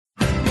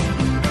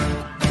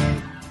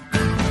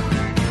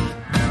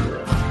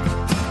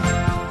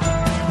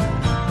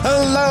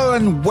Hello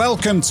and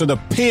welcome to the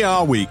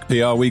PR Week.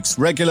 PR Week's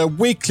regular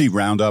weekly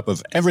roundup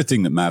of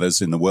everything that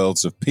matters in the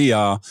worlds of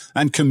PR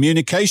and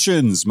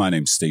communications. My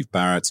name's Steve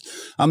Barrett.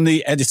 I'm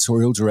the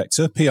editorial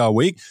director, PR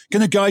Week.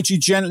 Going to guide you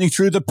gently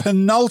through the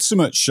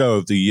penultimate show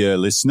of the year,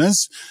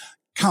 listeners.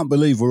 Can't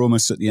believe we're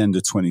almost at the end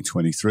of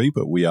 2023,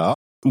 but we are.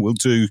 We'll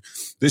do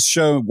this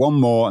show, one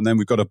more, and then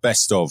we've got a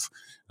best of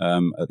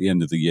at the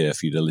end of the year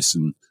for you to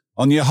listen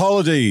on your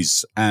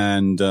holidays,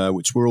 and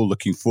which we're all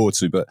looking forward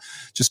to. But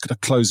just got to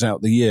close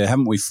out the year,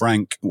 haven't we,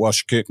 Frank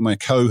Washkik, my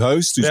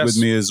co-host, who's with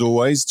me as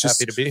always. Just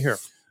happy to be here.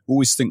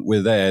 Always think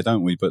we're there,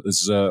 don't we? But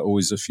there's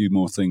always a few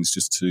more things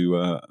just to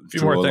a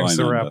few more things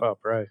to wrap up,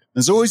 right?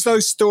 There's always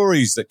those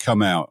stories that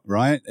come out,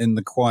 right, in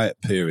the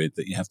quiet period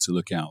that you have to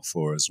look out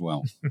for as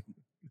well.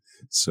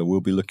 So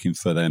we'll be looking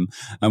for them.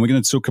 And we're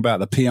going to talk about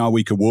the PR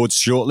Week Awards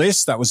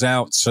shortlist. That was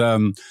out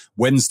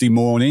Wednesday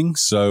morning,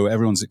 so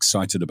everyone's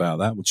excited about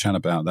that. We'll chat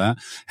about that.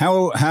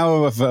 How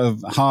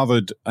have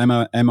Harvard,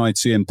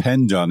 MIT, and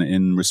Penn done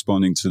in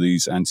responding to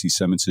these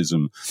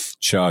anti-Semitism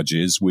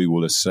charges? We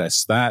will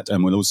assess that.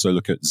 And we'll also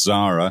look at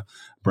Zara,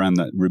 brand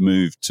that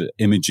removed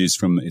images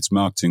from its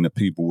marketing that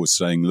people were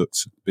saying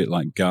looked a bit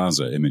like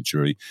Gaza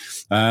imagery.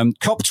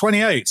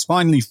 COP28's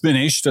finally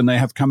finished, and they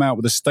have come out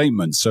with a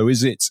statement. So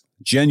is it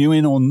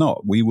genuine or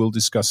not? We will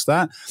discuss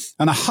that.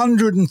 And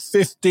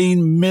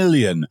 115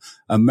 million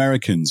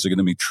Americans are going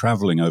to be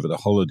traveling over the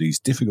holidays.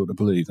 Difficult to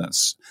believe.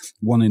 That's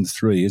 1 in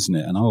 3, isn't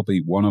it? And I'll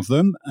be one of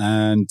them.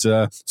 And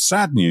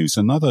sad news,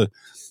 another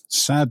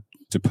sad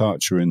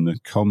departure in the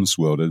comms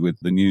world with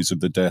the news of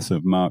the death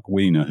of Mark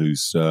Wiener,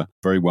 who's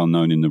very well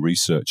known in the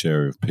research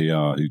area of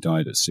PR, who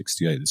died at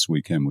 68 this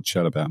weekend. We'll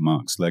chat about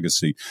Mark's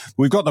legacy.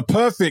 We've got the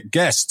perfect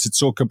guest to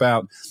talk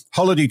about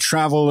holiday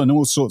travel and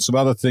all sorts of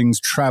other things,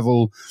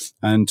 travel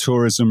and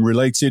tourism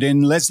related,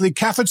 in Leslie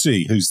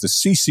Cafferty, who's the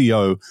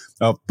CCO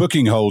of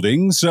Booking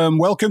Holdings.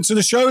 Welcome to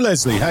the show,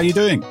 Leslie. How are you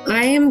doing?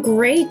 I am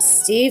great,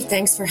 Steve.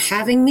 Thanks for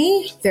having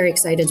me. Very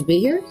excited to be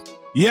here.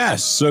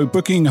 Yes, so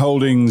Booking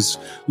Holdings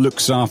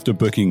looks after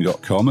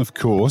Booking.com, of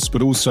course,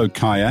 but also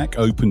Kayak,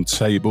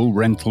 OpenTable,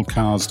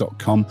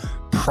 RentalCars.com,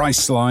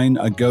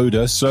 Priceline,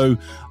 Agoda. So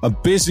a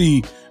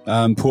busy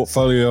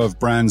portfolio of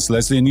brands,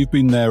 Leslie, and you've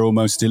been there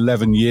almost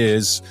 11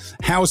 years.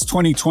 How's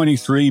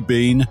 2023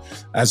 been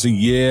as a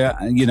year?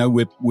 You know,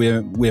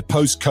 we're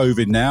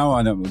post-COVID now.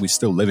 I know we're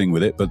still living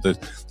with it, but the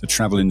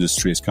travel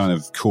industry has kind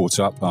of caught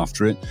up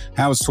after it.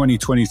 How's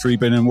 2023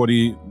 been, and what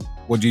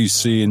do you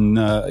see in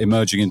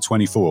emerging in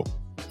 24?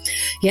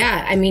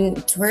 Yeah, I mean,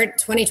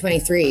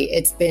 2023,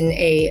 it's been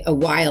a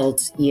wild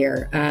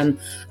year.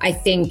 I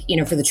think,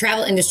 for the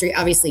travel industry,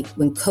 obviously,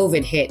 when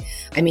COVID hit,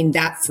 I mean,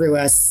 that threw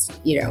us,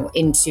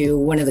 into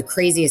one of the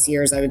craziest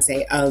years, I would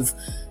say, of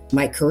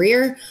my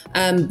career.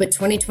 But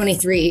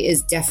 2023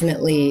 is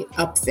definitely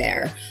up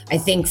there. I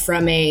think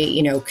from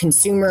a,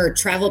 consumer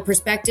travel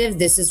perspective,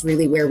 this is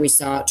really where we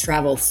saw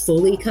travel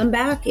fully come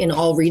back in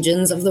all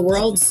regions of the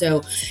world.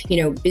 So,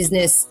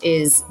 business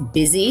is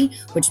busy,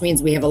 which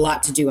means we have a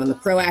lot to do on the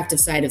proactive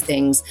side of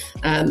things.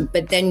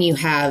 But then you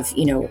have,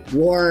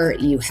 war,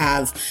 you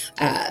have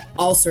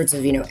all sorts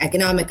of,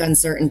 economic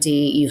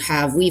uncertainty.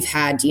 We've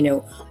had,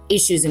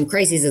 issues and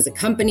crises as a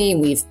company.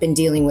 We've been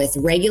dealing with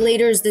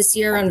regulators this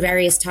year on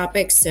various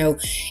topics. So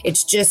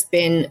it's just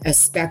been a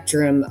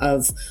spectrum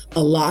of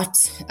a lot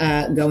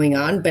going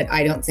on. But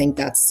I don't think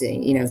that's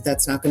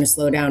not going to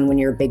slow down when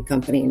you're a big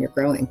company and you're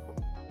growing.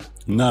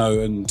 No,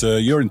 and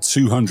you're in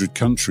 200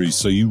 countries,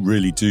 so you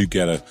really do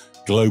get a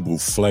global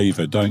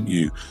flavor, don't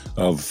you,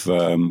 of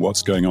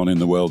what's going on in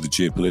the world, the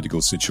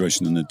geopolitical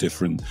situation and the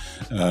different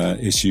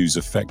issues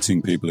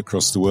affecting people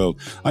across the world.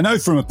 I know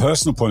from a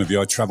personal point of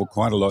view, I traveled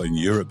quite a lot in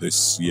Europe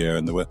this year,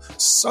 and there were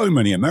so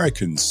many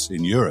Americans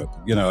in Europe.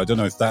 I don't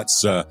know if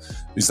that's,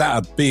 is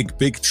that a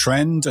big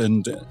trend?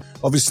 And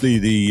obviously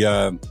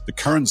the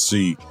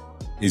currency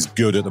is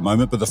good at the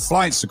moment, but the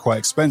flights are quite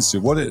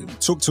expensive.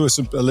 Talk to us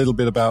a little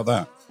bit about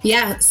that.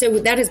 Yeah, so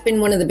that has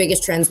been one of the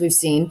biggest trends we've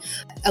seen.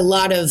 A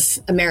lot of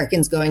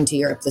Americans going to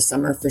Europe this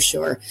summer for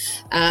sure.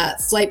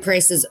 Flight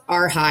prices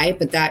are high,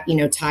 but that,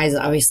 ties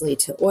obviously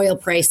to oil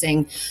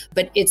pricing.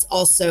 But it's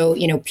also,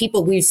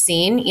 people we've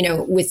seen,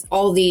 with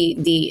all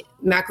the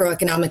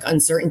macroeconomic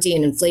uncertainty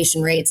and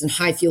inflation rates and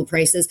high fuel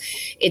prices,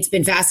 it's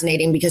been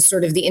fascinating because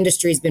sort of the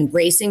industry's been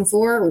bracing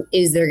for,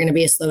 is there going to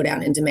be a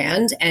slowdown in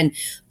demand? And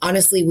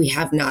honestly, we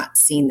have not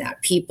seen that.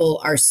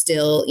 People are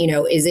still,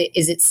 is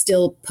it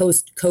still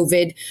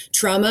post-COVID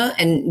trauma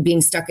and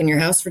being stuck in your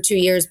house for 2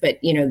 years? But,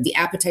 the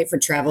appetite for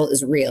travel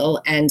is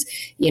real. And,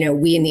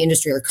 we in the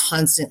industry are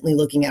constantly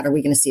looking at, are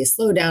we going to see a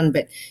slowdown?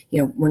 But,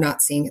 we're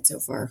not seeing it so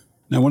far.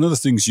 Now, one of the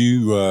things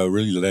you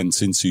really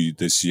lent into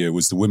this year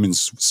was the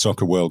Women's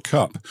Soccer World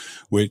Cup,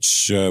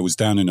 which was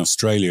down in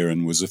Australia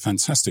and was a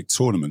fantastic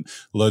tournament,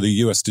 although the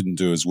US didn't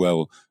do as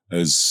well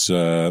as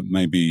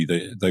maybe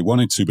they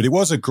wanted to. But it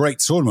was a great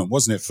tournament,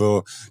 wasn't it,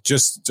 for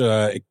just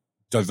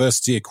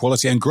diversity,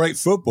 equality, and great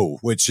football,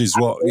 which is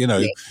what,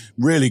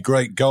 really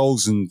great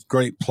goals and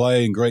great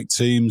play and great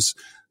teams.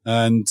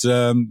 And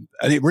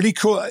it really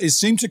caught, it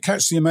seemed to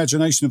catch the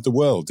imagination of the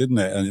world, didn't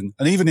it?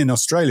 And even in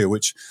Australia,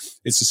 which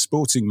it's a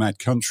sporting mad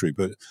country,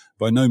 but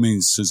by no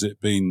means has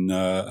it been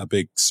a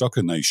big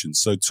soccer nation.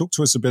 So talk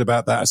to us a bit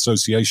about that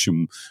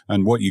association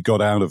and what you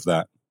got out of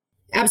that.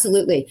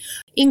 Absolutely.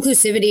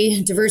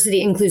 Inclusivity,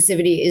 diversity,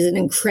 inclusivity is an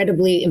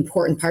incredibly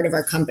important part of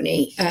our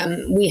company.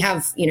 We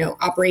have,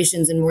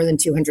 operations in more than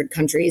 200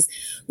 countries.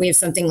 We have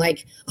something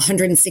like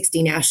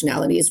 160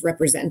 nationalities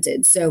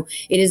represented. So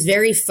it is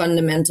very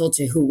fundamental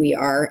to who we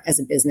are as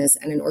a business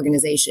and an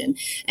organization,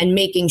 and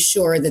making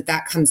sure that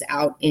that comes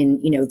out in,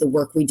 the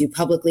work we do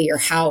publicly or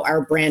how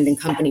our brand and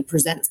company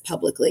presents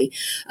publicly.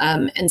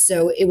 And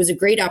so it was a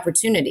great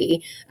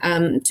opportunity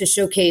to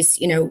showcase,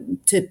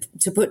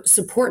 to put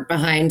support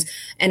behind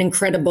an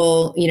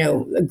incredible,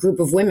 a group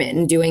of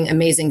women doing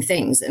amazing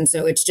things. And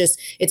so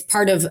it's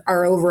part of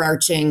our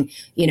overarching,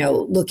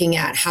 looking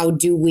at how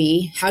do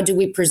we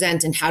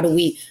present and how do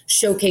we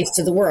showcase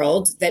to the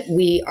world that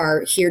we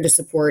are here to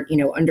support,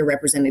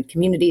 underrepresented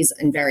communities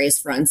in various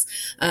fronts.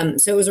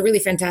 So it was a really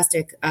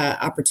fantastic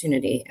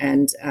opportunity,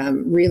 and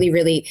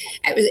really,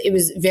 it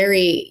was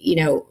very,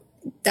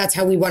 that's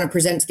how we want to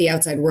present to the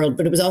outside world.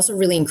 But it was also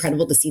really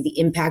incredible to see the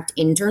impact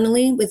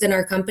internally within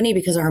our company,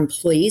 because our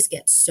employees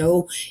get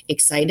so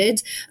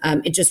excited.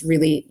 It just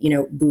really,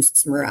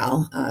 boosts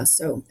morale.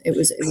 So it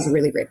was a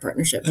really great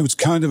partnership. It was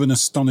kind of an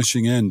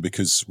astonishing end,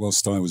 because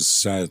whilst I was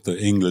sad that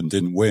England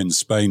didn't win,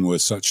 Spain were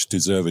such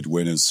deserved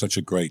winners, such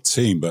a great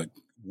team. But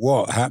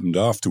what happened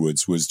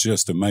afterwards was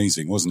just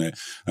amazing, wasn't it?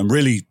 And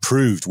really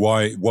proved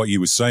why what you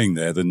were saying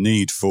there, the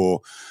need for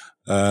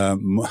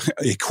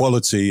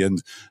equality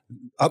and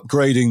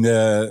upgrading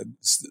their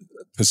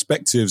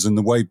perspectives and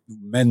the way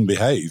men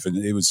behave. And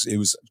it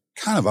was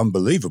kind of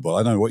unbelievable.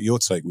 I don't know what your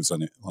take was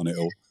on it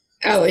all.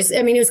 Oh,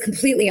 it was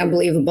completely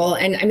unbelievable.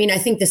 And I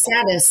think the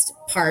saddest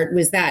part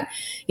was that,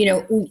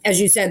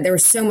 as you said, there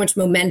was so much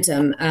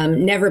momentum.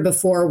 Never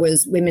before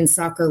was women's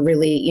soccer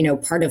really,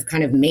 part of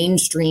kind of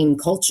mainstream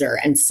culture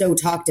and so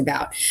talked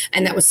about.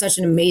 And that was such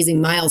an amazing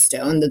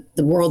milestone that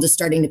the world is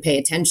starting to pay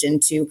attention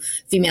to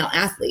female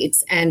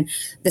athletes. And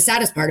the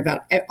saddest part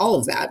about all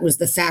of that was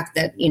the fact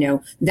that,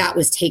 that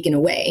was taken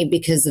away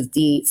because of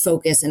the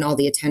focus and all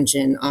the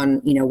attention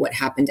on, what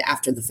happened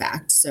after the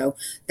fact. So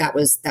that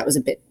was a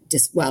bit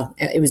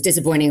it was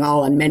disappointing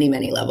all on many,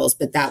 many levels,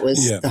 but that was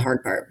the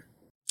hard part.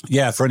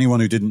 Yeah, for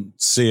anyone who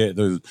didn't see it,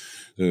 the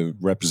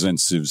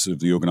representatives of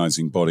the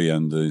organizing body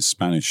and the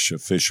Spanish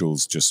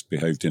officials just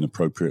behaved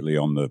inappropriately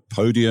on the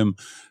podium,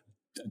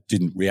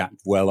 didn't react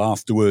well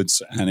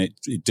afterwards, and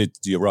it did,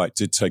 you're right,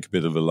 did take a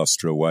bit of a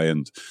luster away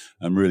and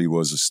really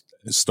was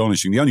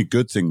astonishing. The only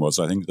good thing was,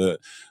 I think, that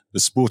the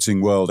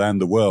sporting world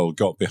and the world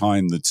got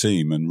behind the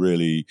team and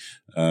really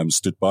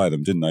stood by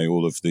them, didn't they?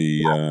 All of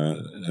the,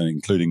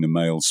 including the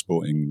male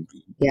sporting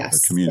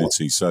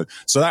community. So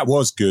that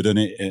was good, and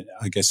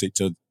I guess it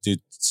did.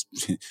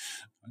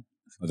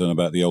 I don't know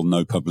about the old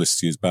no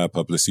publicity is bad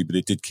publicity, but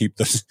it did keep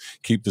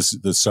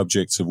the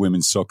subject of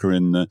women's soccer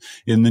in the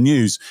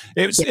news.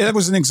 It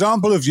was an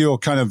example of your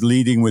kind of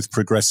leading with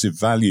progressive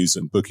values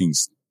at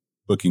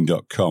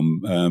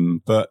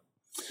booking.com. But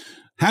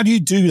how do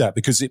you do that?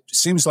 Because it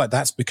seems like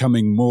that's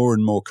becoming more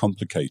and more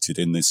complicated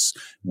in this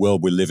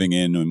world we're living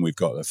in, and we've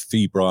got a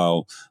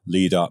febrile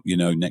lead up,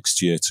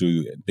 next year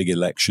to big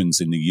elections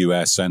in the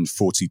US and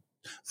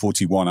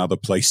 41 other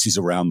places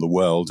around the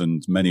world,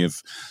 and many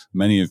of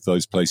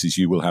those places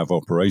you will have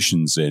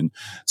operations in.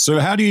 So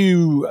how do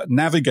you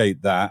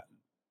navigate that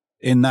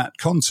in that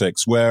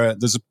context where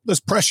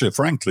there's pressure,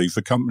 frankly,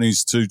 for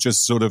companies to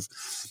just sort of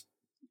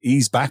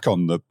ease back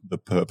on the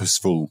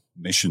purposeful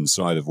mission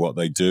side of what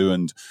they do?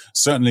 And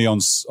certainly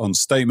on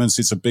statements,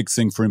 it's a big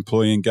thing for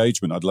employee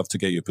engagement. I'd love to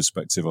get your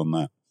perspective on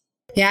that.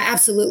 Yeah,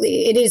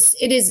 absolutely. It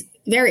is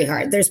very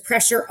hard. There's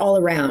pressure all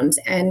around.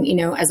 And,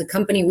 as a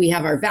company, we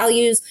have our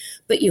values,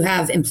 but you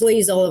have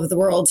employees all over the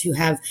world who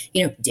have,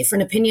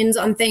 different opinions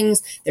on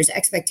things. There's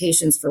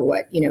expectations for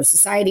what,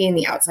 society and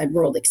the outside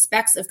world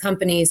expects of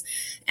companies.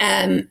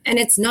 And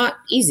it's not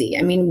easy.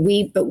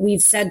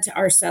 We've said to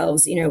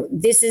ourselves,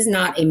 this is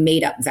not a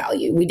made up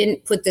value. We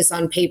didn't put this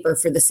on paper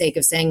for the sake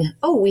of saying,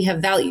 oh, we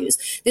have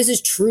values. This is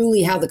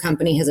truly how the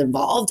company has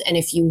evolved. And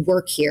if you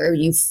work here,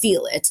 you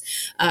feel it.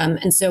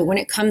 And so when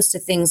it comes to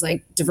things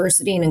like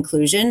diversity and inclusion,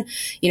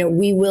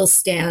 we will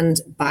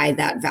stand by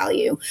that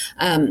value.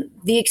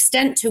 The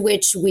extent to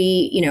which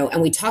we,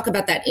 and we talk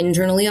about that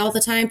internally all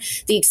the time,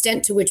 the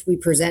extent to which we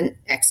present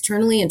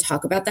externally and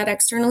talk about that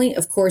externally,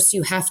 of course,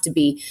 you have to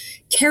be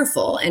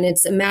careful. And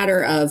it's a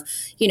matter of,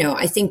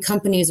 I think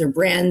companies or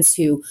brands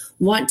who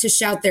want to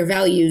shout their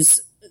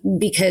values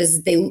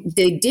because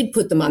they did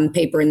put them on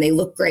paper and they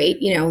look great,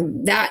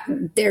 that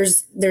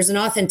there's an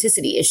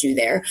authenticity issue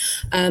there.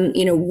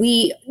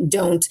 We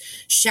don't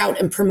shout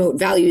and promote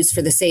values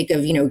for the sake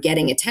of,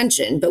 getting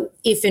attention, but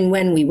if and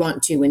when we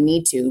want to and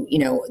need to,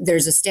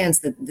 there's a stance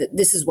that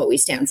this is what we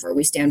stand for.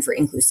 We stand for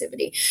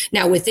inclusivity.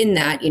 Now, within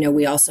that,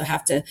 we also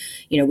have to,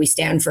 we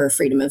stand for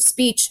freedom of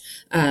speech,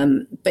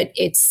 but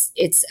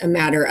it's a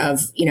matter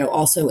of,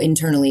 also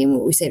internally, and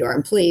what we say to our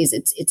employees,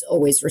 it's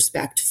always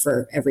respect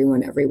for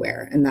everyone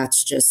everywhere. And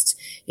that's just,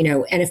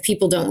 and if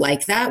people don't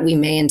like that, we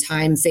may in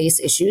time face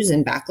issues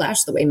and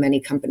backlash the way many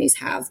companies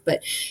have.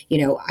 But,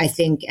 I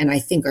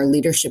think our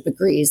leadership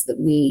agrees that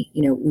we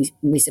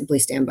simply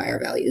stand by our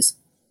values.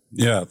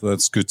 Yeah,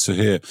 that's good to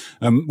hear.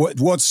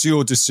 What's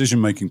your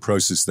decision-making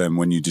process then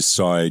when you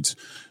decide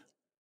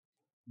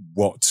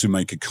what to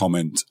make a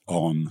comment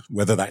on,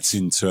 whether that's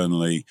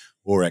internally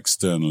or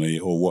externally,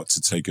 or what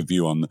to take a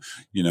view on?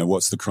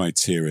 What's the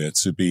criteria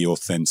to be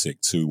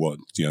authentic to what,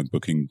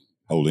 Booking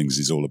Holdings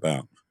is all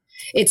about?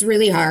 It's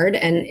really hard.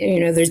 And,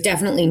 there's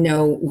definitely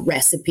no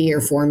recipe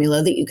or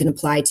formula that you can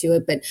apply to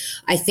it. But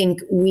I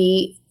think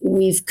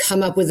we've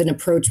come up with an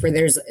approach where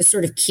there's a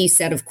sort of key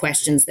set of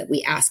questions that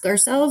we ask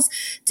ourselves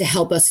to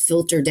help us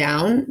filter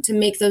down to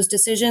make those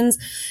decisions.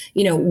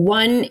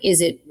 One,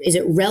 is it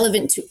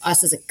relevant to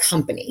us as a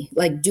company?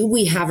 Like, do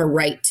we have a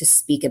right to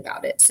speak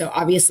about it? So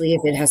obviously,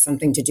 if it has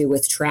something to do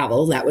with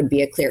travel, that would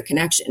be a clear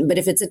connection. But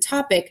if it's a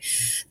topic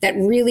that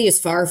really is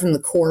far from the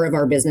core of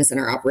our business and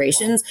our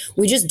operations,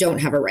 we just don't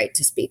have a right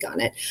to speak on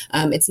it.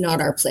 It's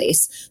not our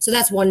place. So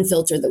that's one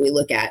filter that we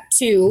look at.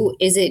 Two,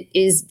 is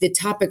the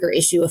topic or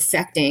issue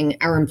affecting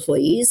our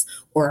employees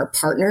or our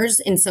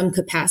partners in some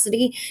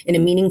capacity, in a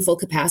meaningful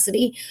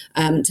capacity,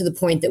 to the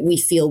point that we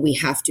feel we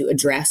have to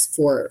address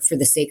for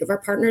the sake of our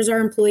partners, our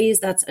employees?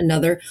 That's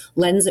another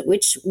lens at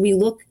which we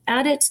look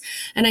at it.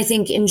 And I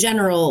think in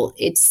general,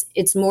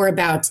 it's more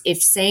about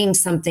if saying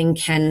something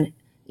can,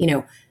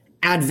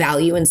 add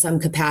value in some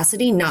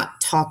capacity,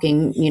 not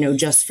talking,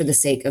 just for the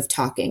sake of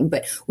talking.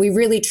 But we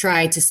really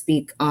try to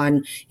speak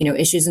on,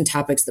 issues and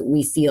topics that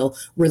we feel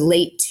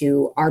relate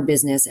to our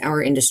business,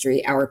 our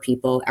industry, our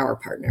people, our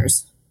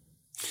partners.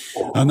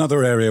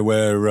 Another area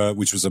where,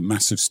 which was a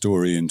massive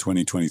story in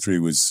 2023,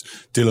 was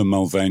Dylan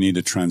Mulvaney,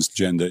 the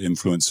transgender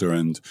influencer,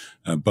 and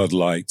Bud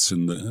Light,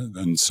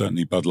 and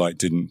certainly Bud Light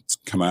didn't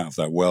come out of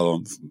that well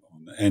on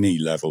any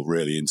level,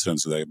 really, in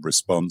terms of their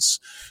response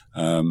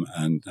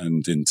and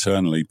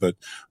internally. But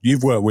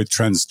you've worked with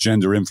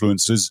transgender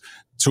influencers.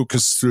 Talk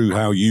us through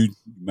how you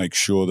make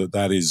sure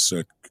that is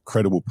a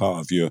credible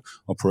part of your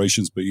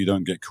operations, but you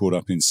don't get caught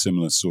up in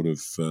similar sort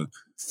of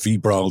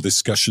febrile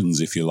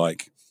discussions, if you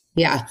like.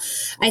 Yeah,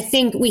 I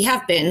think we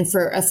have been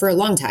for a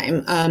long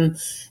time.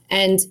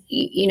 And,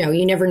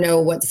 you never know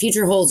what the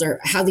future holds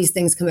or how these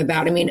things come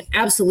about. I mean,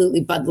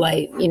 absolutely, Bud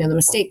Light, the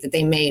mistake that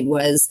they made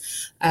was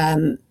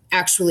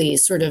actually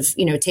sort of,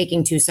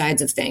 taking two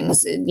sides of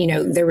things.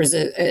 There was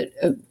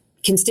a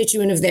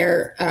constituent of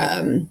their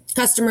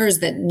customers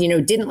that,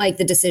 didn't like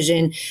the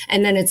decision.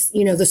 And then it's,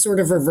 the sort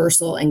of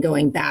reversal and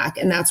going back.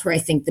 And that's where I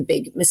think the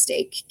big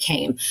mistake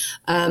came.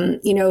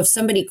 If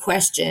somebody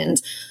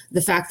questioned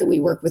the fact that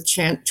we work with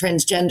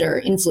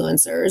transgender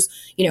influencers,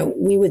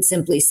 we would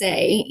simply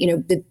say,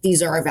 that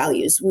these are our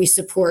values. We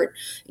support,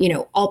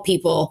 all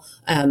people,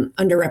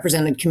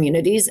 underrepresented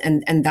communities,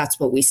 and that's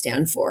what we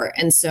stand for.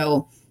 And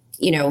so,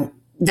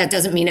 that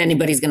doesn't mean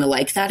anybody's going to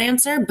like that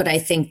answer, but I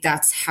think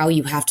that's how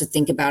you have to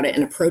think about it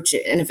and approach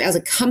it. And if as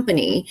a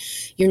company,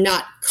 you're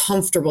not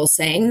comfortable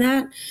saying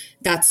that,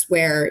 that's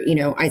where,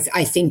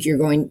 I think you're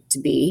going to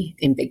be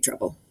in big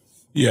trouble.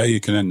 Yeah, you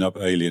can end up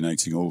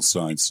alienating all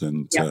sides.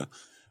 And at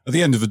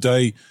the end of the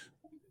day,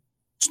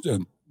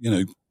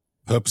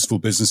 purposeful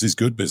business is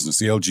good business.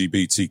 The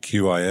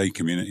LGBTQIA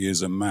community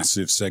is a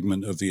massive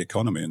segment of the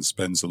economy and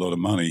spends a lot of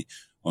money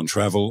on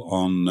travel,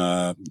 on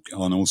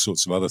all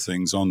sorts of other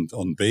things,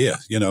 on beer,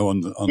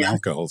 on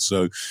alcohol.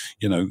 So,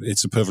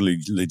 it's a perfectly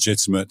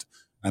legitimate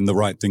and the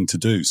right thing to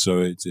do. So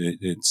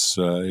it's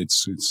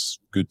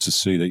good to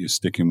see that you're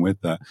sticking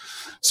with that.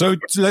 So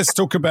let's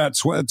talk about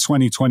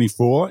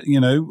 2024.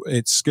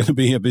 It's going to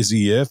be a busy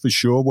year for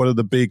sure. What are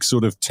the big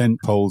sort of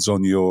tent poles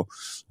on your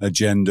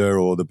agenda,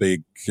 or the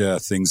big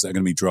things that are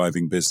going to be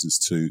driving business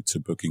to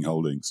Booking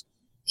Holdings?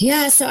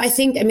 Yeah, so I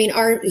think,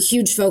 our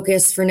huge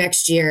focus for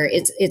next year,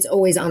 it's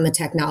always on the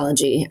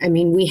technology.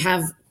 We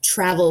have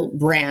travel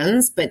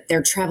brands, but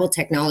they're travel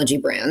technology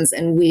brands.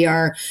 And we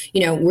are,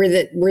 we're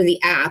the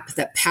app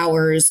that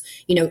powers,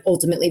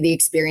 ultimately the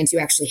experience you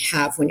actually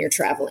have when you're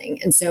traveling.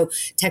 And so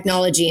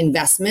technology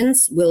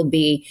investments will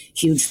be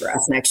huge for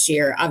us next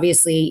year.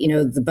 Obviously,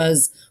 the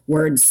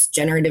buzzwords,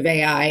 generative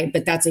AI,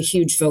 but that's a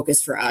huge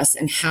focus for us.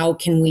 And how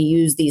can we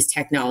use these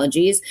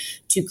technologies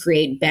to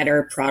create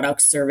better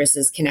products,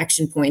 services,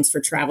 connection points for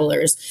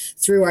travelers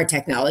through our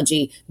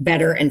technology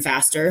better and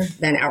faster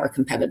than our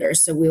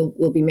competitors. So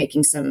we'll be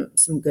making some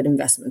good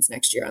investments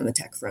next year on the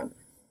tech front.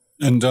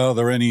 And are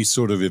there any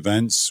sort of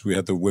events? We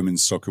had the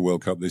Women's Soccer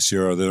World Cup this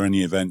year. Are there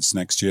any events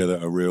next year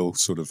that are real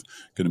sort of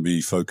going to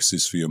be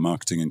focuses for your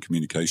marketing and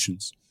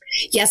communications?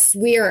 Yes,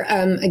 we are,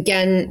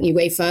 again,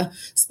 UEFA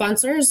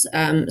sponsors.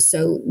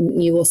 So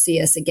you will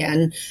see us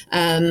again.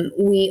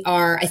 We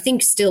are, I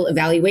think, still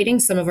evaluating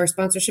some of our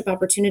sponsorship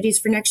opportunities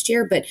for next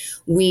year, but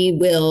we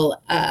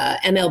will,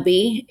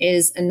 MLB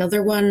is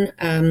another one,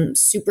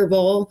 Super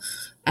Bowl.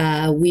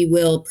 We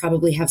will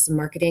probably have some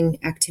marketing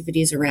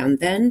activities around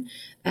then.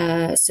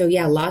 So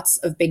yeah, lots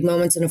of big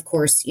moments. And of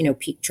course,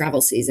 peak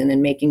travel season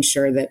and making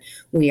sure that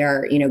we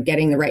are,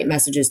 getting the right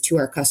messages to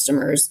our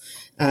customers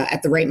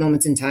at the right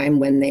moments in time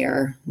when they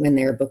are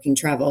booking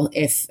travel.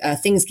 If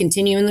things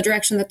continue in the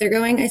direction that they're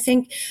going, I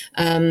think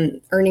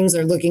earnings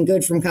are looking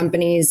good from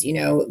companies.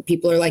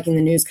 People are liking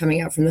the news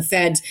coming out from the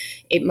Fed.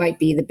 It might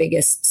be the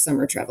biggest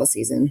summer travel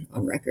season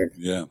on record.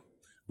 Yeah.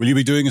 Will you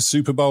be doing a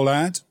Super Bowl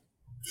ad?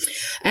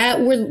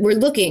 We're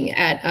looking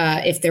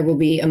at if there will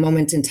be a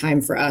moment in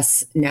time for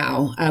us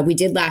now. We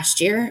did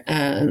last year,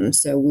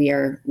 so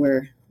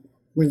we're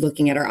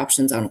looking at our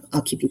options.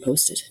 I'll keep you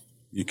posted.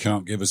 You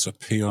can't give us a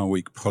PR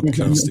Week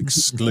podcast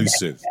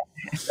exclusive.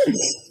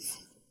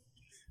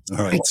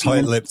 All right,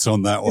 tight-lipped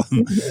on that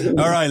one.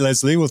 All right,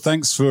 Leslie. Well,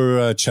 thanks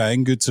for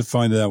chatting. Good to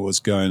find out what's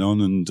going on.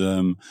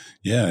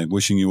 And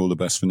wishing you all the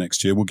best for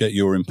next year. We'll get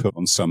your input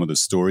on some of the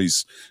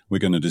stories we're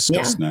going to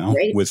discuss now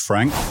with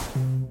Frank.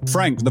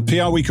 Frank, the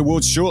PR Week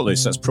Awards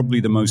shortlist, that's probably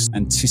the most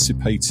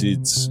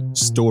anticipated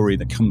story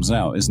that comes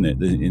out, isn't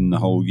it, in the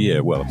whole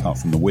year? Well, apart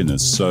from the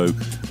winners. So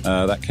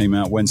that came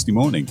out Wednesday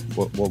morning.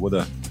 What were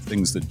the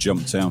things that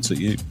jumped out at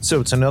you?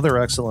 So it's another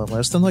excellent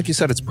list. And like you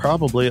said, it's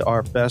probably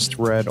our best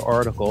read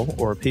article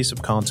or a piece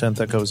of content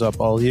that goes up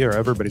all year.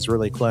 Everybody's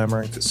really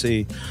clamoring to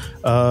see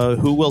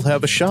who will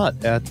have a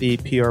shot at the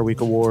PR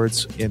Week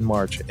Awards in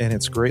March. And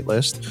it's a great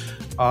list.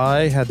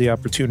 I had the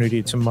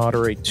opportunity to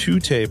moderate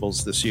 2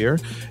 tables this year,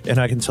 and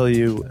I can tell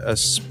you,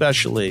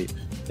 especially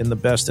in the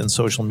best in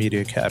social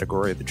media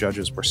category, the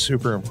judges were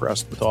super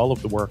impressed with all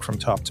of the work from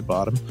top to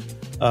bottom.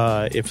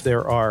 If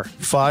there are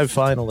 5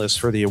 finalists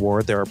for the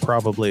award, there are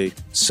probably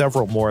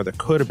several more that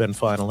could have been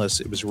finalists.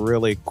 It was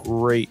really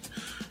great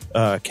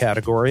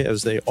category,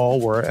 as they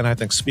all were, and I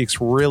think speaks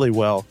really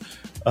well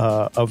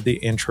of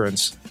the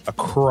entrants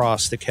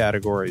across the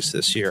categories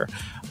this year.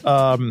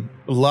 A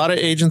lot of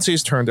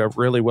agencies turned out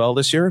really well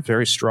this year.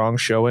 Very strong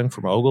showing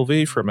from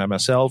Ogilvy, from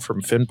MSL,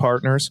 from Finn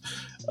Partners,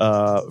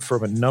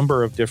 from a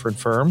number of different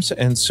firms.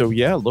 And so,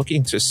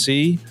 looking to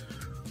see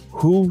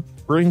who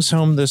brings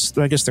home this.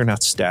 I guess they're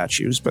not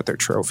statues, but they're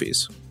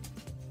trophies.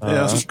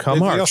 Come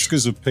the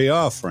Oscars of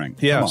PR, Frank.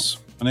 Yes.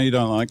 I know you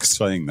don't like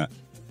saying that.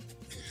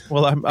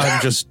 Well, I'm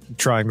just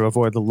trying to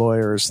avoid the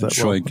lawyers that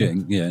avoid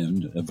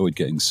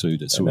getting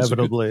sued. It's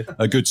inevitably always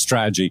a good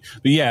strategy.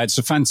 But it's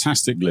a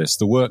fantastic list.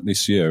 The work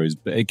this year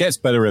it gets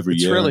better every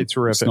year. It's really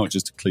terrific. It's not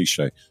just a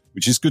cliche,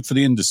 which is good for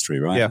the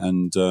industry, right? Yeah.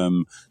 And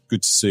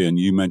good to see. And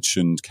you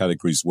mentioned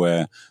categories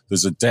where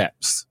there's a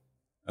depth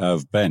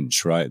of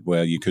bench, right,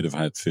 where you could have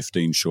had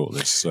 15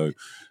 shortlists. So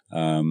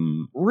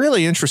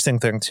really interesting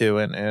thing too,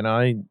 and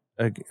I.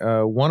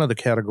 One of the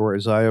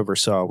categories I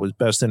oversaw was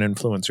Best in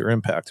Influencer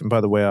Impact. And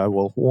by the way, I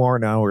will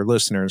warn our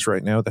listeners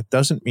right now, that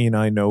doesn't mean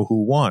I know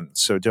who won.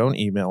 So don't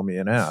email me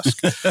and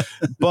ask.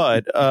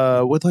 But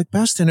with like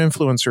Best in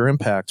Influencer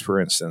Impact, for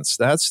instance,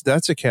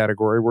 that's a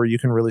category where you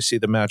can really see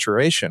the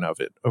maturation of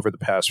it over the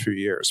past few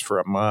years,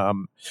 from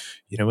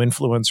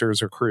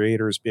influencers or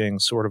creators being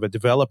sort of a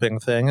developing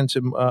thing into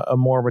a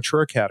more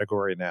mature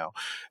category now.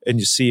 And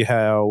you see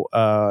how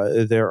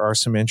there are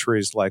some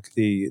entries like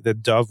the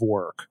Dove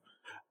work.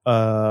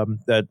 A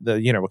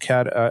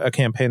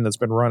campaign that's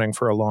been running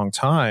for a long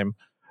time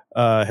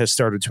has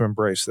started to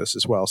embrace this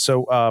as well.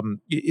 So a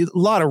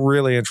lot of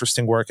really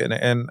interesting work,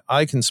 and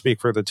I can speak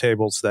for the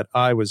tables that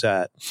I was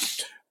at.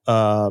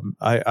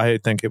 I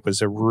think it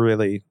was a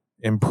really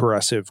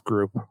impressive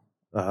group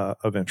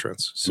of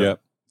entrants. So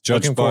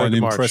judged by an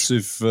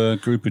impressive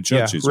group of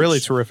judges. Yeah, really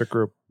terrific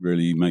group.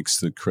 Really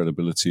makes the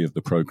credibility of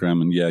the program.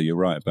 And you're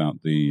right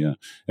about the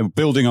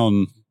building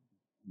on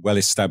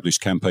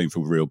well-established campaign for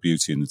real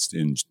beauty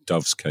in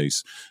Dove's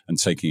case and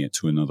taking it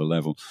to another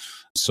level.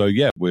 So,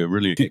 we're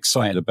really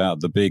excited about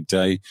the big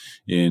day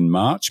in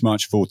March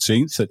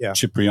 14th at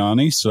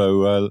Cipriani.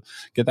 So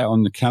get that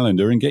on the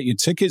calendar and get your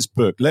tickets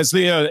booked.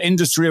 Leslie,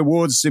 industry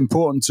awards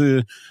important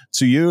to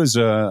you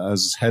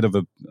as head of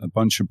a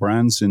bunch of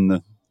brands in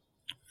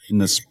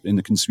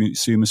the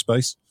consumer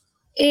space?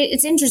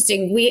 It's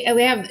interesting. We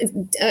have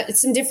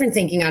some different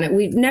thinking on it.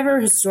 We've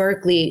never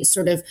historically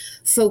sort of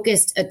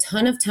focused a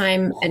ton of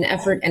time and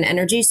effort and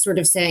energy sort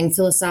of saying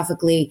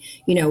philosophically,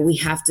 we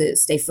have to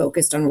stay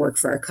focused on work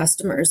for our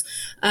customers.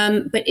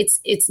 But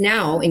it's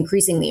now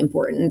increasingly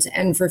important,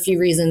 and for a few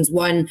reasons.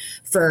 One,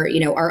 for,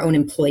 our own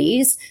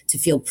employees to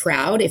feel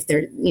proud if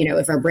they're,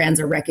 if our brands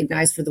are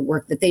recognized for the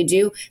work that they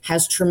do,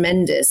 has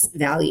tremendous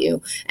value.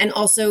 And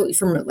also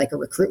from like a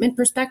recruitment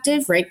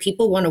perspective, right?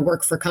 People want to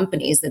work for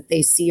companies that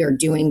they see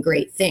are doing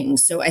great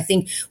things. So I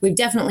think we've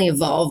definitely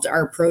evolved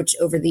our approach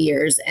over the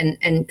years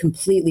and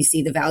completely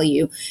see the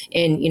value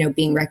in,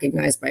 being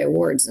recognized by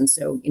awards. And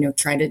so,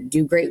 try to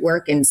do great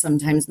work and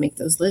sometimes make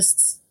those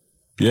lists.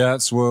 Yeah,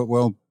 it's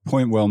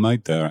point well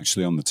made there,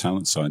 actually, on the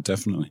talent side,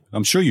 definitely.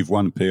 I'm sure you've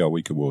won PR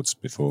Week Awards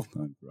before.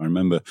 I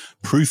remember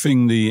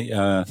proofing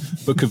the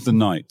Book of the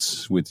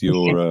Night with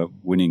your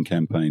winning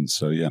campaign.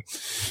 So, yeah.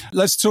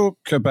 Let's talk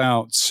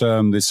about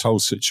this whole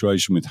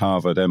situation with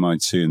Harvard,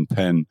 MIT, and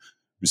Penn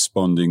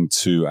responding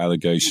to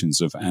allegations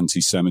of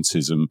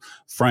anti-Semitism.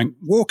 Frank,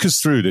 walk us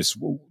through this.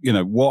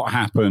 What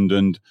happened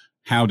and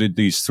how did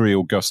these three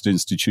august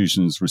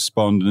institutions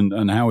respond,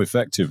 and how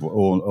effective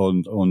or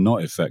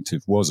not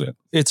effective was it?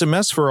 It's a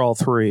mess for all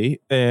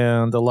three,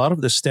 and a lot of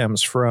this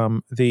stems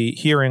from the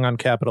hearing on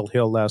Capitol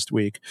Hill last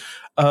week,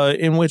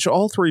 in which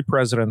all three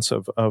presidents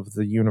of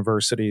the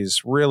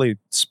universities really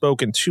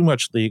spoke in too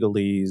much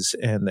legalese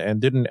and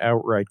didn't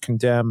outright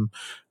condemn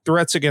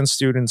threats against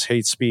students,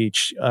 hate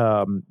speech,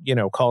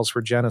 calls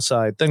for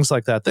genocide, things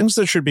like that, things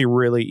that should be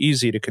really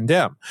easy to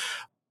condemn.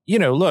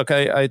 Look,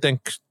 I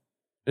think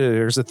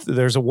there's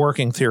a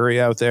working theory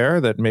out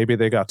there that maybe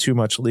they got too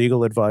much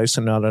legal advice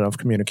and not enough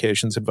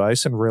communications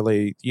advice and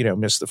really,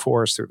 missed the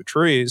forest through the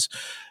trees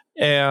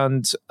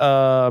and,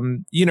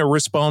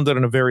 responded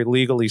in a very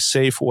legally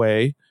safe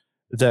way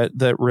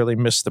that really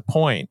missed the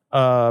point.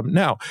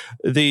 Now,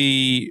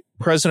 the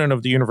president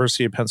of the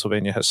University of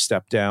Pennsylvania has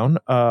stepped down.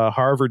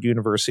 Harvard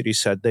University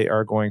said they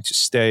are going to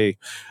stay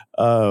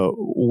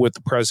with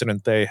the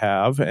president they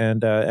have,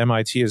 and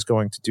MIT is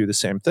going to do the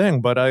same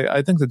thing. But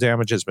I think the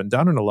damage has been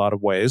done in a lot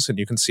of ways, and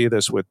you can see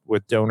this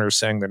with donors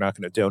saying they're not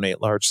going to donate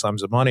large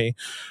sums of money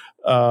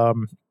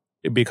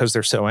because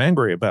they're so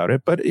angry about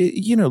it. But,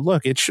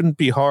 look, it shouldn't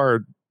be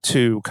hard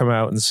to come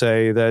out and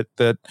say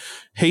that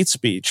hate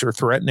speech or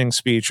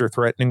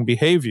threatening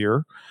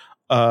behavior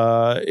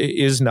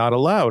is not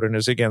allowed and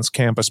is against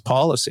campus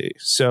policy.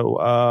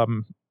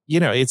 So,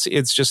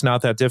 it's just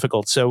not that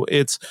difficult. So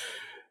it's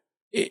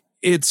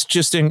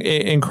just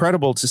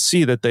incredible to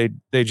see that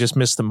they just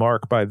missed the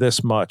mark by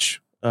this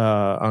much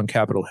on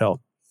Capitol Hill.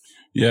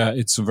 Yeah,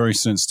 it's a very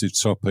sensitive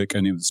topic,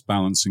 and it's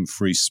balancing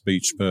free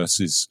speech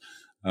versus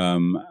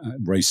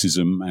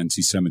racism,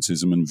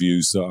 anti-Semitism, and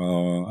views that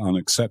are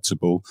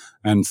unacceptable,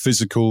 and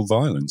physical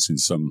violence in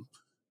some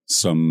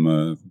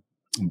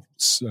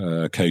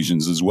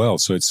occasions as well.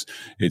 So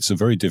it's a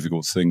very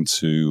difficult thing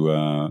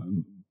to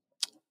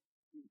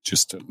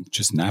just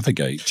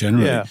navigate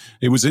generally. Yeah.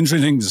 It was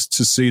interesting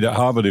to see that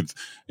Harvard,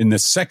 in the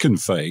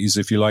second phase,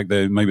 if you like,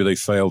 maybe they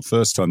failed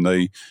first time,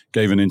 they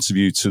gave an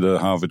interview to the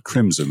Harvard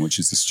Crimson, which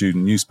is the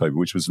student newspaper,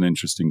 which was an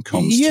interesting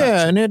comms tactic.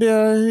 And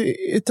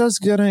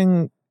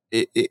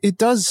it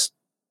does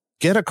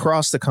get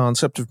across the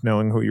concept of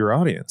knowing who your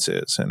audience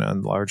is. And a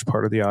large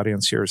part of the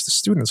audience here is the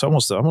students,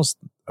 almost a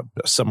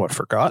somewhat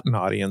forgotten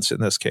audience in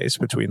this case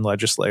between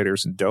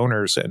legislators and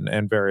donors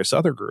and various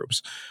other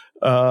groups.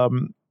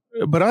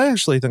 But I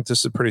actually think this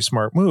is a pretty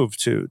smart move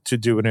to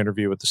do an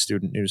interview with the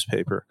student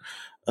newspaper,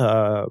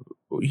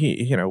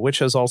 which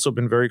has also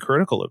been very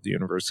critical of the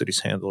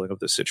university's handling of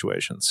this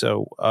situation.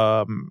 So,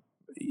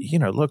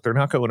 look, they're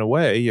not going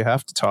away. You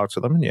have to talk to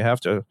them, and you have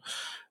to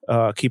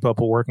keep up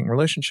a working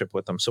relationship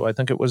with them. So I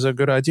think it was a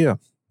good idea.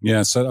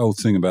 Yeah, so that old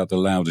thing about the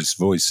loudest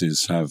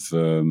voices have,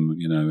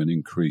 an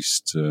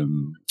increased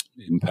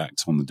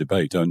impact on the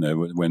debate, don't they?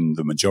 When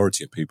the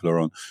majority of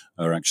people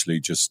are actually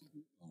just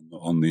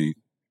on the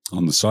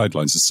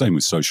sidelines. The same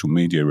with social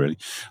media, really.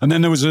 And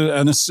then there was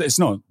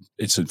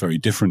it's a very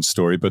different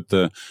story, but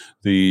the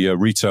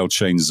retail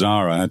chain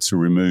Zara had to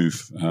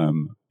remove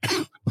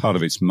part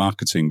of its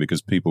marketing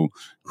because people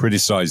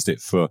criticized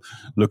it for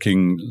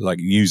looking like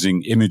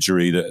using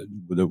imagery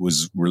that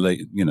was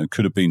related,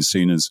 could have been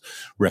seen as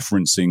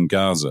referencing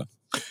Gaza.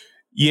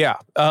 Yeah.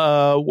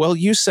 Well,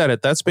 you said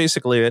it. That's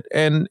basically it.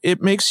 And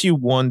it makes you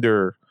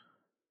wonder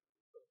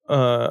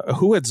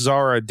who at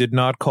Zara did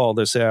not call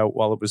this out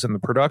while it was in the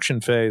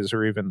production phase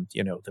or even,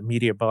 the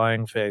media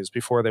buying phase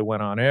before they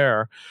went on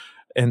air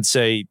and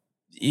say,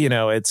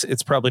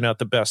 it's probably not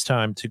the best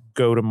time to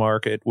go to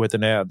market with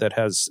an ad that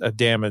has a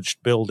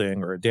damaged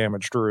building or a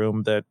damaged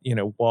room that,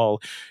 while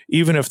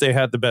even if they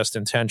had the best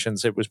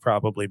intentions, it was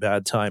probably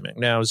bad timing.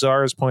 Now,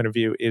 Zara's point of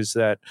view is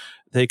that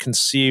they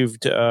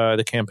conceived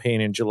the campaign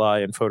in July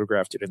and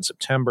photographed it in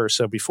September,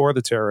 so before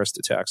the terrorist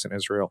attacks in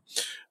Israel,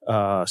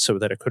 so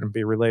that it couldn't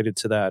be related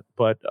to that.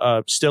 But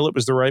still, it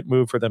was the right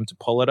move for them to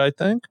pull it, I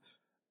think.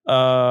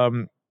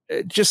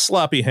 Just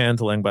sloppy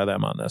handling by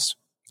them on this.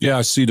 Yeah,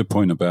 I see the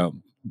point about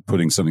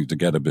putting something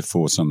together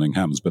before something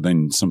happens, but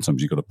then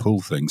sometimes you've got to pull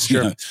things.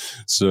 Sure.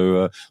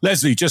 So,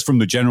 Leslie, just from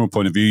the general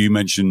point of view, you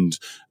mentioned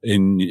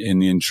in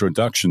the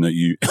introduction that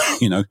you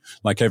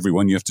like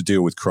everyone, you have to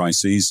deal with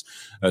crises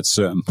at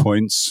certain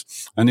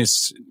points, and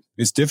it's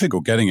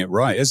difficult getting it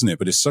right, isn't it?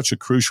 But it's such a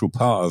crucial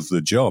part of the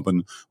job,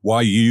 and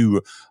why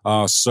you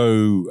are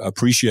so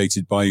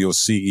appreciated by your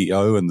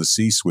CEO and the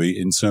C-suite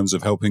in terms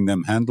of helping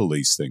them handle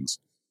these things.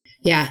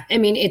 Yeah. I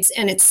mean, it's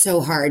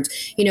so hard,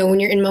 when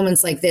you're in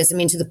moments like this. I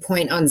mean, to the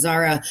point on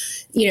Zara,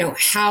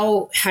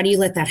 how do you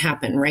let that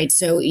happen? Right.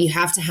 So you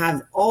have to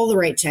have all the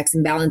right checks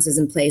and balances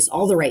in place,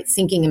 all the right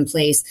thinking in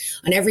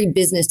place on every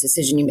business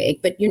decision you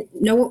make. But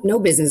no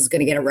business is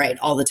going to get it right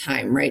all the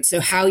time. Right. So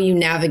how you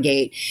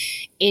navigate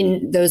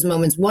in those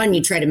moments, one,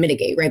 you try to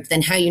mitigate, right? But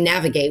then how you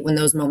navigate when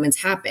those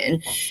moments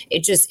happen,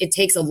 it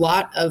takes a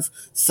lot of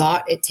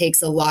thought. It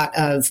takes a lot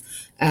of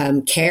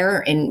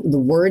care in the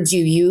words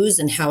you use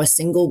and how a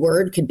single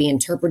word could be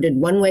interpreted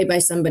one way by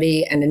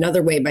somebody and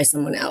another way by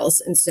someone else.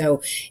 And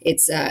so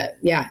it's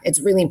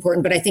really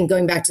important. But I think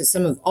going back to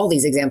some of all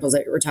these examples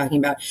that we're talking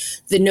about,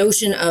 the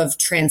notion of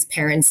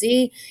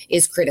transparency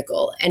is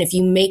critical. And if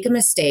you make a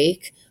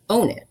mistake,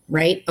 own it,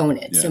 right? Own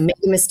it. Yeah. So make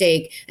a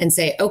mistake and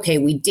say, okay,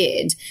 we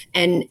did,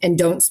 and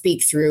don't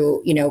speak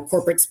through,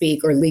 corporate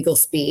speak or legal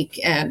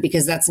speak,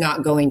 because that's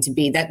not going to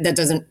be, that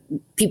doesn't,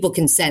 people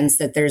can sense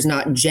that there's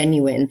not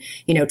genuine,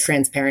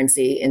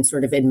 transparency in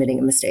sort of admitting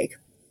a mistake.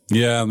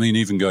 Yeah. I mean,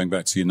 even going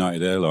back to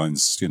United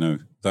Airlines,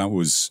 that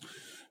was,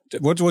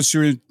 what's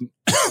your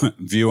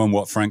view on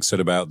what Frank said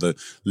about the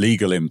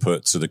legal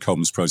input to the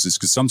comms process?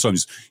 Because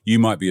sometimes you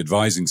might be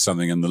advising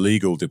something and the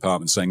legal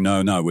department saying,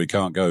 no, we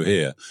can't go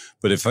here.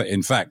 But if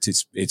in fact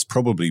it's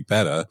probably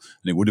better,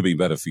 and it would have been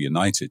better for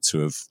United to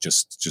have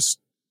just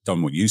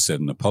done what you said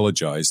and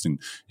apologized, and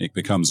it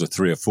becomes a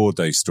 3 or 4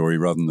 day story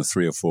rather than a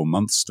 3 or 4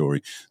 month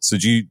story. So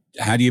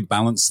how do you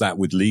balance that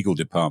with legal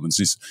departments?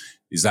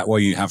 Is that why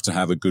you have to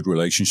have a good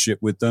relationship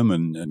with them?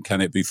 And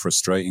can it be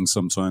frustrating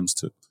sometimes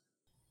to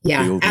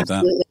deal with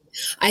absolutely. that?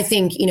 I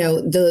think,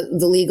 the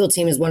legal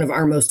team is one of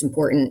our most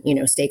important,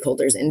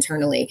 stakeholders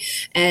internally.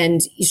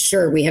 And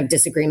sure, we have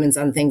disagreements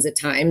on things at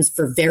times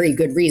for very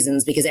good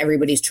reasons because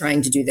everybody's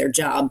trying to do their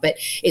job. But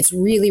it's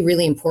really,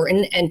 really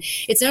important. And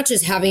it's not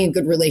just having a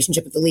good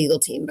relationship with the legal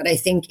team, but I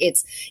think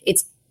it's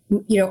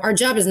our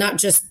job is not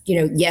just,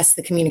 yes,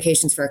 the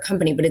communications for our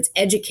company, but it's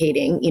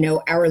educating,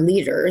 our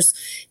leaders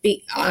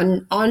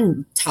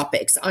on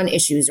topics, on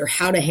issues, or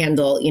how to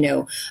handle,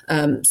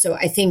 so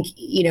I think,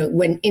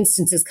 when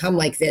instances come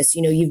like this,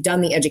 you've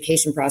done the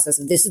education process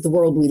of this is the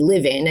world we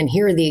live in, and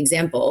here are the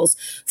examples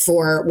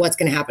for what's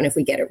going to happen if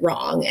we get it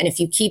wrong. And if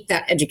you keep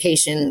that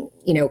education,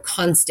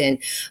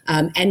 constant,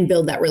 and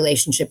build that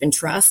relationship and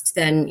trust,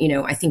 then,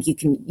 I think you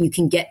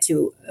can get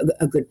to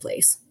a good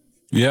place.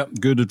 Yeah,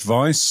 good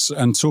advice.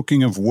 And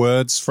talking of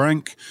words,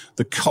 Frank,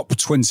 the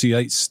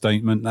COP28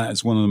 statement, that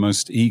is one of the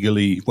most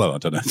eagerly, well, I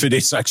don't know if it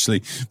is actually,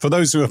 for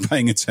those who are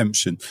paying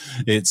attention,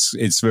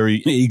 it's very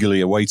eagerly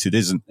awaited,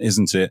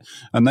 isn't it?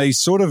 And they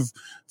sort of,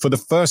 for the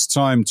first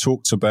time,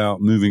 talked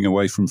about moving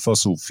away from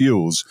fossil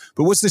fuels.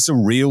 But was this a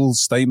real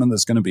statement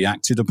that's going to be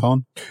acted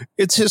upon?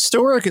 It's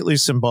historic, at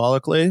least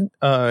symbolically,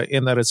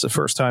 in that it's the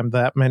first time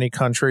that many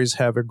countries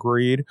have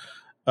agreed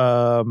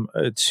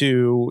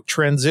to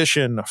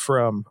transition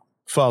from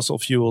fossil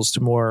fuels to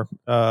more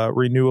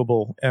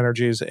renewable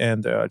energies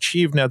and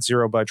achieve net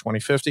zero by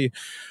 2050.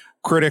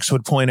 Critics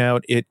would point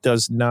out it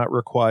does not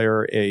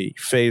require a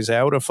phase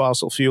out of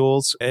fossil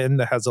fuels and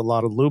has a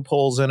lot of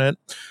loopholes in it,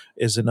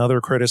 is another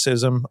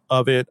criticism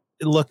of it.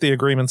 Look, the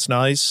agreement's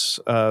nice.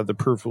 The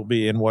proof will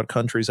be in what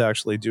countries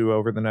actually do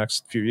over the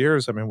next few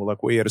years. I mean,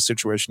 we had a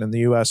situation in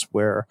the U.S.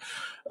 where,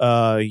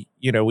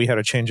 we had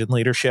a change in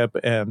leadership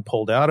and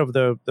pulled out of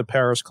the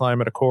Paris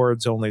Climate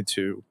Accords only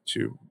to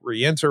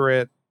re-enter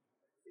it.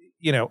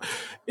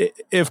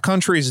 If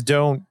countries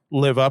don't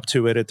live up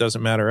to it, it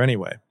doesn't matter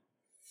anyway.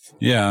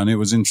 Yeah, and it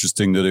was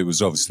interesting that it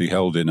was obviously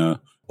held in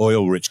a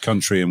oil-rich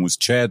country and was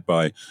chaired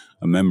by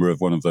a member of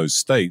one of those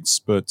states.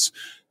 But,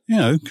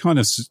 kind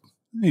of...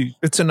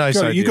 It's a nice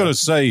idea. You've got to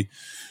say,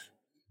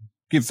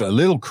 give a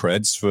little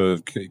creds for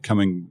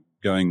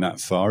going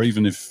that far,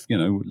 even if,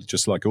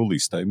 just like all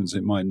these statements,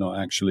 it might not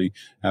actually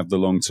have the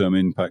long-term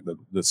impact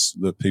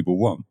that people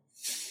want.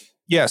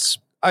 Yes.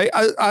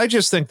 I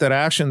just think that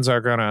actions are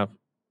going to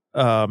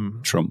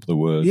trump the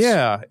words.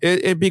 Yeah,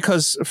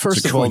 because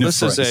first of all,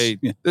 this is a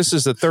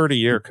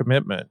 30-year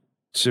commitment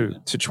to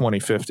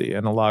 2050,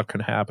 and a lot can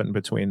happen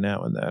between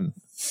now and then.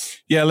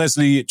 Yeah,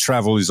 Leslie,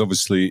 travel is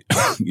obviously,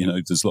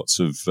 there's lots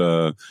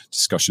of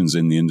discussions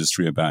in the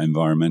industry about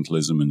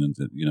environmentalism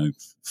and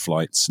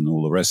flights and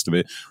all the rest of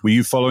it. Were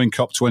you following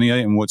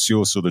COP28, and what's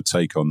your sort of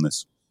take on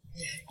this?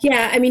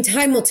 Yeah, I mean,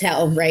 time will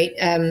tell, right?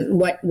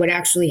 What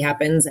actually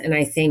happens. And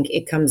I think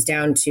it comes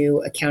down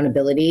to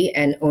accountability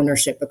and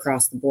ownership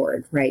across the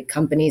board, right?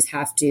 Companies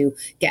have to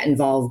get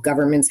involved.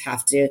 Governments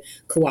have to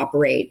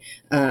cooperate.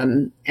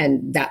 And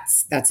that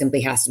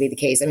simply has to be the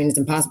case. I mean, it's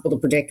impossible to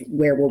predict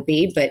where we'll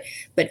be, but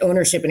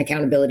ownership and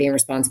accountability and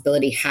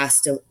responsibility has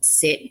to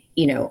sit,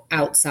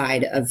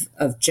 outside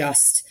of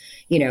just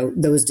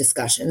those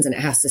discussions, and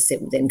it has to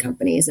sit within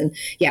companies. And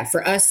yeah,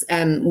 for us,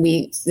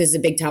 this is a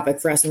big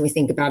topic for us, and we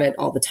think about it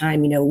all the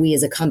time. We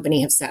as a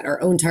company have set our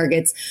own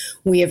targets.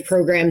 We have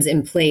programs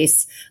in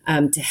place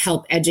to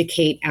help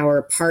educate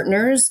our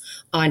partners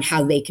on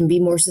how they can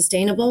be more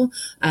sustainable.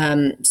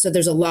 So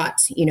there's a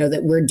lot,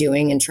 that we're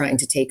doing and trying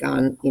to take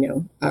on,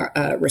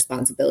 our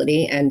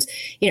responsibility, and,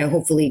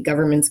 hopefully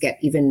governments get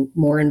even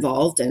more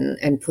involved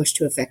and push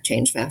to affect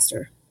change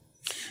faster.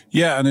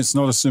 Yeah, and it's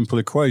not a simple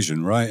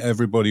equation, right?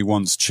 Everybody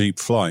wants cheap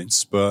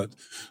flights, but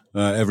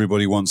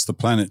everybody wants the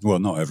planet. Well,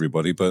 not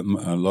everybody, but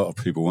a lot of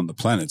people want the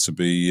planet to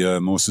be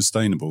more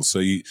sustainable. So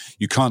you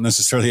can't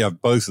necessarily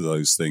have both of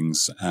those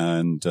things.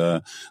 And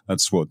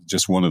that's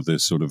just one of the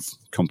sort of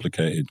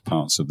complicated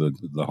parts of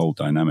the whole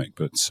dynamic.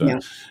 But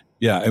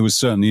yeah, it was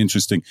certainly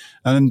interesting.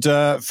 And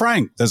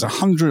Frank, there's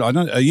 100.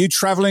 Are you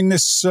traveling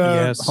this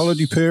Yes.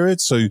 holiday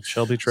period? So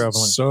Shall be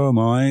traveling. So am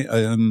I.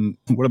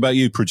 What about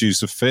you,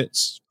 producer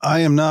Fitz? I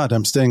am not.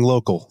 I'm staying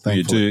local.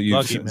 Thankfully.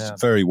 Lucky man.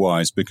 Very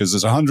wise, because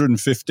there's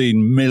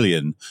 115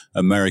 million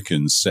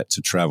Americans set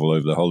to travel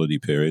over the holiday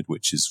period,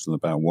 which is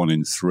about 1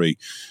 in 3.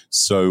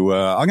 So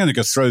I'm going to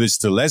go throw this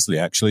to Leslie,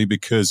 actually,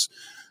 because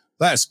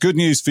that's good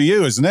news for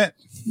you, isn't it?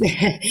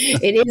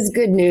 It is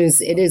good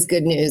news. It is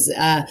good news.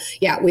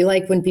 Yeah, we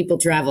like when people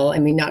travel. I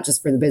mean, not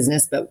just for the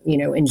business, but,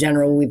 in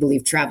general, we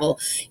believe travel,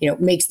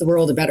 makes the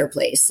world a better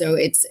place. So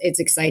it's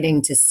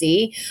exciting to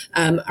see.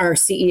 Our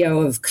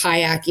CEO of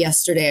Kayak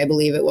yesterday, I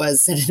believe it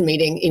was, at a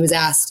meeting, he was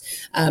asked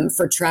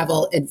for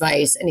travel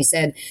advice. And he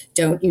said,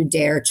 don't you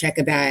dare check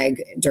a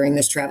bag during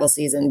this travel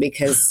season,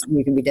 because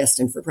you can be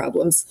destined for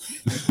problems.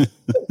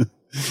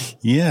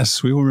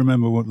 Yes, we all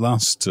remember what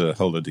last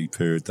holiday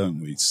period, don't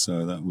we?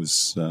 So that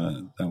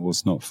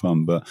was not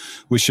fun. But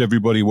wish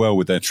everybody well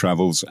with their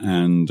travels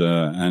and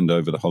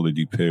over the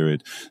holiday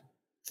period.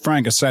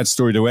 Frank, a sad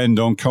story to end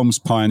on.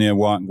 Comms pioneer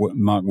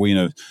Mark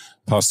Weiner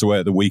passed away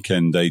at the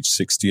weekend, age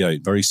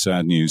 68. Very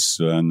sad news,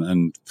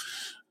 and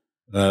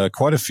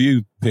quite a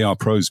few PR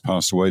pros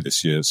passed away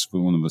this year. It's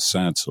one of the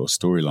sad sort of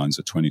storylines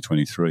of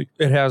 2023.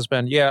 It has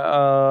been,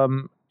 yeah.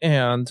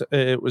 And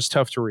it was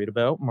tough to read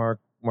about. Mark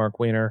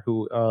Weiner,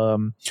 who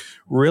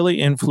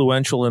really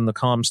influential in the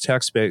comms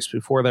tech space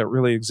before that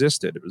really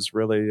existed. It was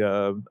really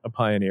a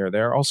pioneer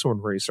there, also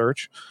in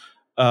research.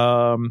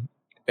 And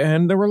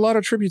there were a lot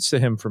of tributes to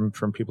him from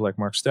people like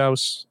Mark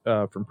Strauss,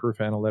 from Proof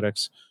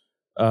Analytics,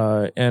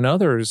 and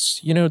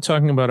others,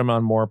 talking about him on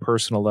a more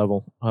personal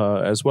level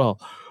as well.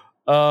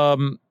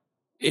 Mark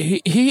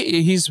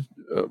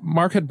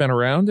had been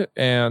around,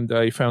 and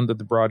he founded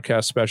the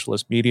broadcast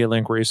specialist Media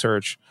Link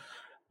Research,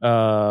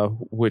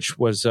 which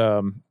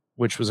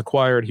was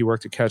acquired. He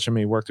worked at Ketchum.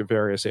 He worked at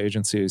various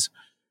agencies,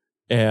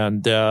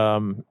 and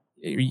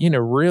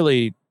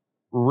really,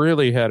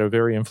 really had a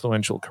very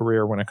influential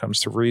career when it comes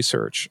to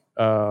research.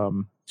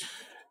 And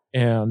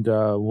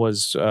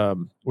was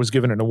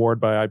given an award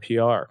by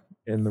IPR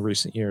in the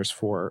recent years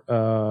for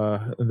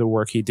the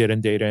work he did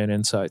in data and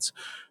insights.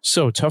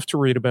 So tough to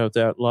read about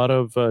that. A lot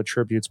of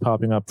tributes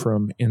popping up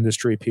from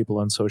industry people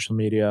on social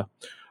media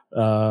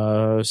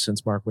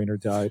since Mark Weiner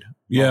died.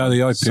 Yeah, the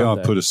IPR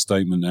Sunday. put a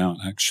statement out,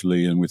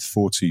 actually, and with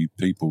 40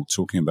 people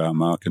talking about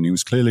Mark, and he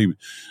was clearly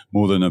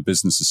more than a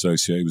business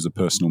associate. He was a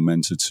personal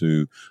mentor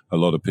to a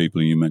lot of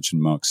people. And you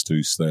mentioned Mark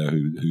Stoos there,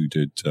 who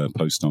did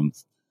post on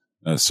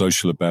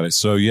social about it.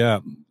 So,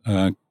 yeah,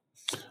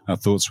 our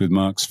thoughts with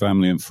Mark's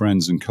family and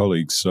friends and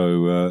colleagues.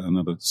 So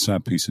another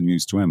sad piece of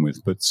news to end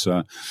with. But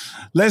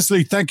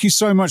Leslie, thank you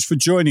so much for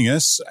joining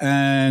us,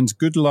 and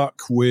good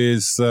luck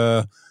with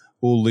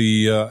all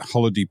the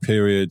holiday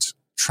period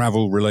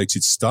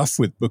travel-related stuff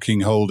with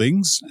Booking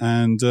Holdings.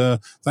 And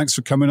thanks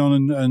for coming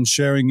on and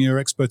sharing your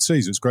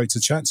expertise. It was great to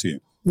chat to you.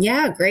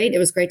 Yeah, great. It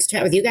was great to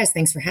chat with you guys.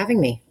 Thanks for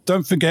having me.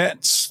 Don't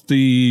forget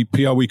the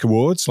PR Week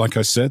Awards. Like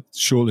I said,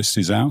 shortlist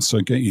is out, so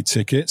get your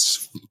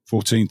tickets,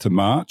 14th of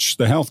March.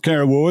 The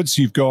Healthcare Awards,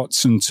 you've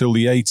got until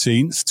the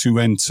 18th to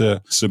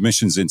enter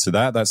submissions into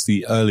that. That's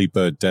the early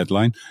bird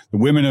deadline. The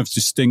Women of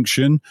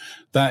Distinction,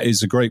 that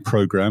is a great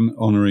program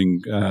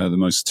honouring the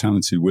most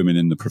talented women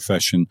in the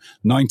profession.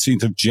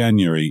 19th of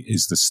January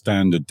is the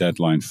standard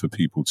deadline for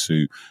people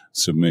to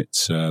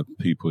submit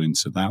people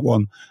into that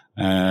one.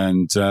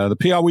 And the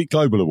PR Week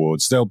Global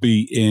Awards, they'll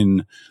be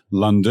in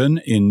London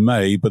in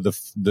May, but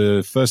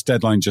the first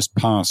deadline just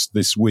passed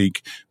this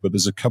week, but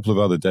there's a couple of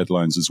other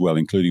deadlines as well,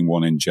 including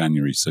one in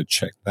January, so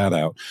check that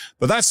out.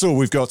 But that's all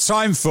we've got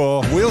time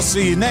for. We'll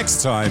see you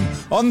next time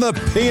on the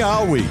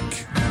PR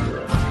Week.